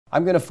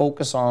I'm going to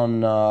focus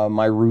on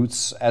my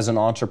roots as an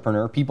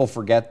entrepreneur. People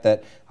forget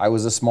that I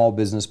was a small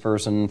business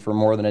person for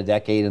more than a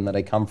decade and that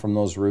I come from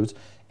those roots.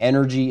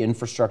 Energy,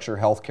 infrastructure,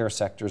 healthcare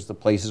sectors, the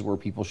places where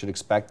people should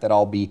expect that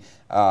I'll be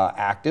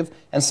active.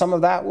 And some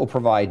of that will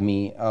provide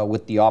me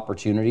with the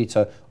opportunity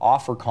to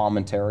offer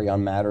commentary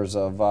on matters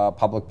of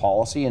public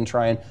policy and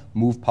try and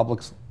move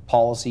public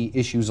policy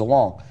issues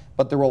along.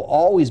 But there will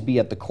always be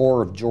at the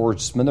core of George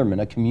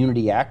Smitherman a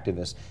community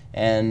activist.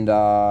 And,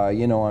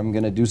 you know, I'm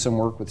going to do some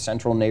work with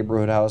Central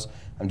Neighborhood House.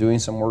 I'm doing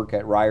some work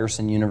at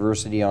Ryerson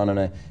University on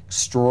an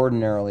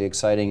extraordinarily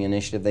exciting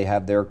initiative they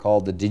have there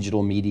called the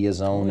Digital Media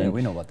Zone. Yeah, and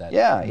we know about that.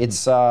 Yeah, it's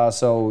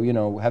so, you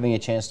know, having a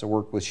chance to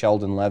work with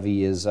Sheldon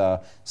Levy is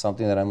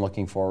something that I'm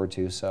looking forward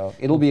to. So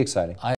it'll be exciting.